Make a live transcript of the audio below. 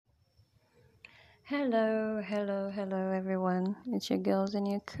Hello, everyone. It's your girls and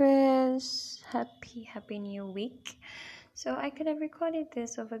your Chris. Happy new week. So I could have recorded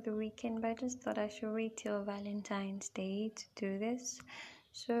this over the weekend, but I just thought I should wait till Valentine's Day to do this.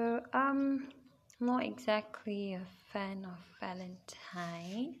 So I'm not exactly a fan of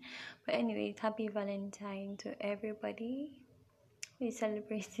Valentine, but anyway, happy Valentine to everybody who is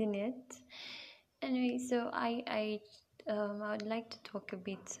celebrating it. Anyway, so I would like to talk a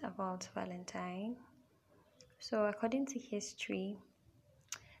bit about Valentine. So, according to history,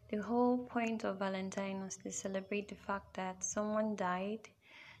 the whole point of Valentine was to celebrate the fact that someone died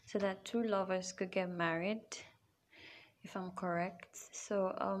so that two lovers could get married, if I'm correct.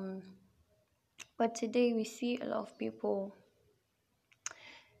 But today we see a lot of people,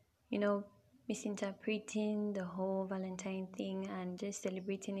 you know, misinterpreting the whole Valentine thing and just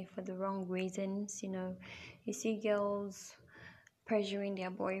celebrating it for the wrong reasons. You see girls pressuring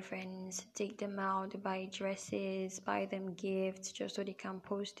their boyfriends to take them out, buy dresses, buy them gifts just so they can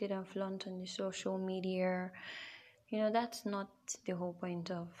post it and flaunt on the social media. That's not the whole point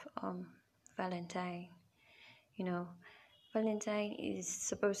of Valentine. You know, Valentine is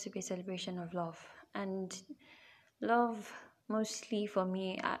supposed to be a celebration of love, and love mostly for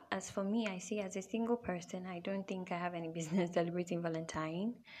me. As for me, I see as a single person, I don't think I have any business celebrating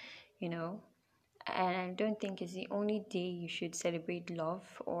Valentine. You know, and I don't think it's the only day you should celebrate love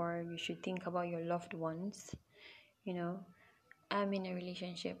or you should think about your loved ones. You know, I'm in a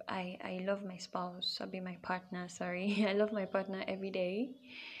relationship. I love my spouse. I'll be my partner, sorry. I love my partner every day.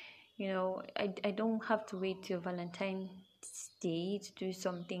 I don't have to wait till Valentine's Day to do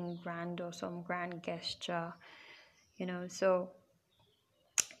something grand or some grand gesture. So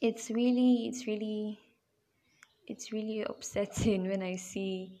it's really upsetting when I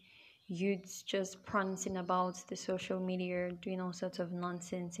see youths just prancing about the social media, doing all sorts of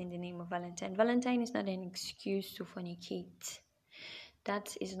nonsense in the name of Valentine. Valentine is not an excuse to fornicate.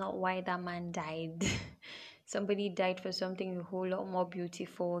 That is not why that man died. Somebody died for something a whole lot more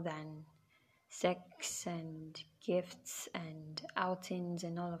beautiful than sex and gifts and outings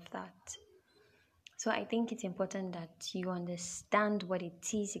and all of that. So I think it's important that you understand what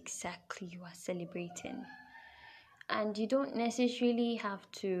it is exactly you are celebrating. And you don't necessarily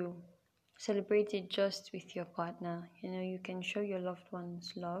have to celebrate it just with your partner. You can show your loved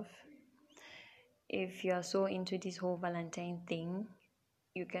ones love. If you are so into this whole Valentine thing,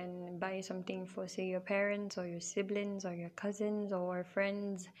 you can buy something for, say, your parents or your siblings or your cousins or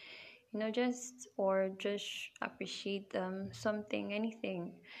friends, just appreciate them, something,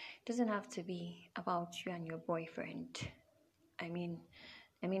 anything. It doesn't have to be about you and your boyfriend. I mean,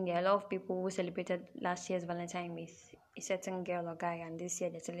 there are a lot of people who celebrated last year's Valentine with a certain girl or guy, and this year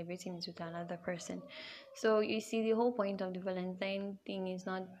they're celebrating it with another person. So you see, the whole point of the Valentine thing is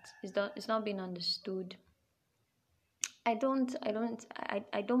not being understood. I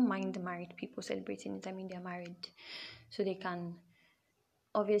don't mind married people celebrating it. I mean, they're married, so they can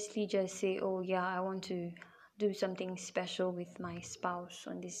obviously just say, "Oh yeah, I want to do something special with my spouse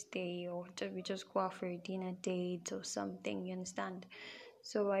on this day," or we just go out for a dinner date or something. You understand?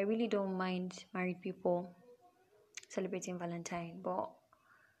 So I really don't mind married people celebrating Valentine, but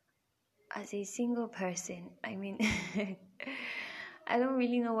as a single person, I mean, I don't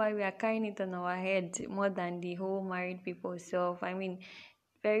really know why we are carrying it on our head more than the whole married people self. I mean,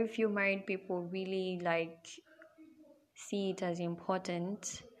 very few married people really see it as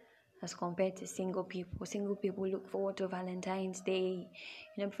important as compared to single people. Single people look forward to Valentine's Day.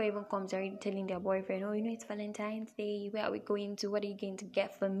 Before even comes, already telling their boyfriend, "Oh, it's Valentine's Day. Where are we going to? What are you going to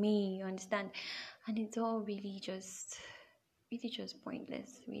get for me?" You understand? And it's all really just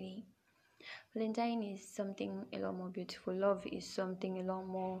pointless, really. Valentine is something a lot more beautiful. Love is something a lot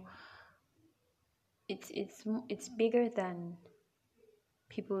more. It's bigger than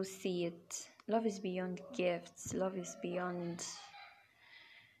people see it. Love is beyond gifts. Love is beyond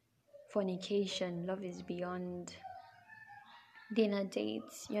fornication. Love is beyond dinner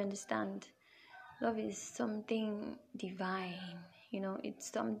dates. You understand? Love is something divine.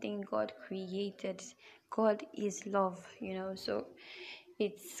 It's something God created. God is love. So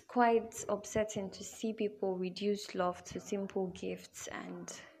it's quite upsetting to see people reduce love to simple gifts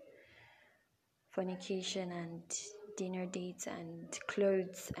and fornication and dinner dates and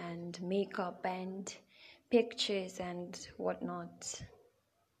clothes and makeup and pictures and whatnot.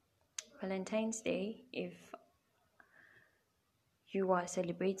 Valentine's Day, if you are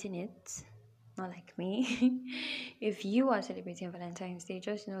celebrating it, not like me, if you are celebrating Valentine's Day,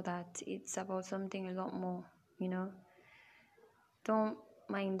 just know that it's about something a lot more. Don't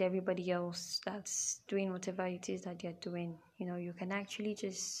mind everybody else that's doing whatever it is that they're doing. You can actually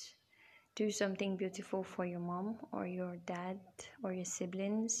just do something beautiful for your mom or your dad or your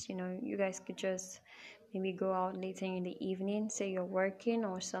siblings. You guys could just maybe go out later in the evening, say you're working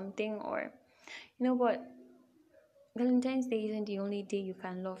or something, or what, Valentine's Day isn't the only day you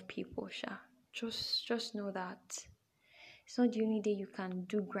can love people, Sha. Just know that. It's not the only day you can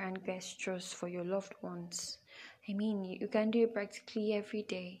do grand gestures for your loved ones. I mean, you can do it practically every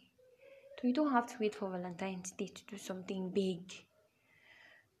day. So you don't have to wait for Valentine's Day to do something big.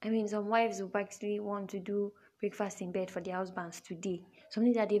 I mean, some wives will actually want to do breakfast in bed for their husbands today.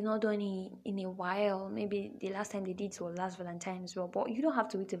 Something that they've not done in a while. Maybe the last time they did was last Valentine as well. But you don't have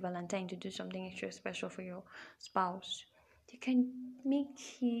to wait till Valentine to do something extra special for your spouse. You can make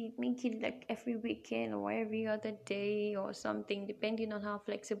it like every weekend or every other day or something, depending on how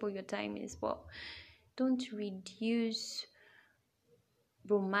flexible your time is. But don't reduce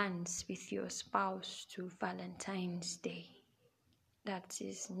romance with your spouse to Valentine's Day. That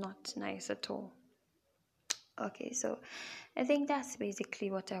is not nice at all. Okay, so I think that's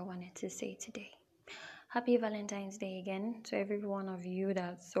basically what I wanted to say today. Happy Valentine's Day again to every one of you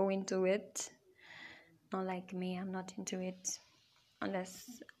that's so into it. Not like me, I'm not into it.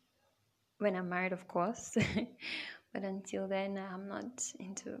 Unless when I'm married, of course. But until then, I'm not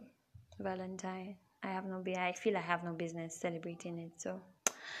into Valentine. I feel I have no business celebrating it. So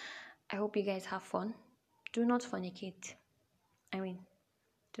I hope you guys have fun. Do not fornicate.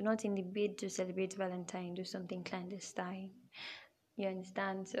 Do not in the bid to celebrate Valentine, do something clandestine. You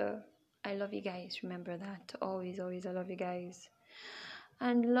understand? So I love you guys. Remember that. Always, always, I love you guys.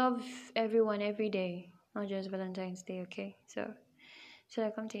 And love everyone every day, not just Valentine's Day, okay? So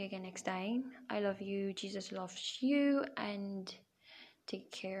I'll come to you again next time. I love you. Jesus loves you. And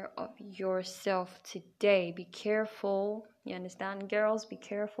take care of yourself today. Be careful. You understand? Girls, be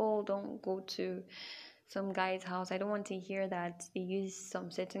careful. Don't go to some guy's house. I don't want to hear that they use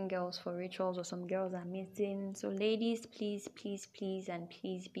some certain girls for rituals or some girls are missing. So ladies, please, please, please, and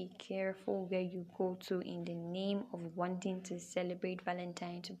please be careful where you go to in the name of wanting to celebrate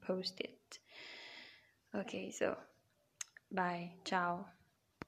Valentine to post it. Okay, so bye. Ciao.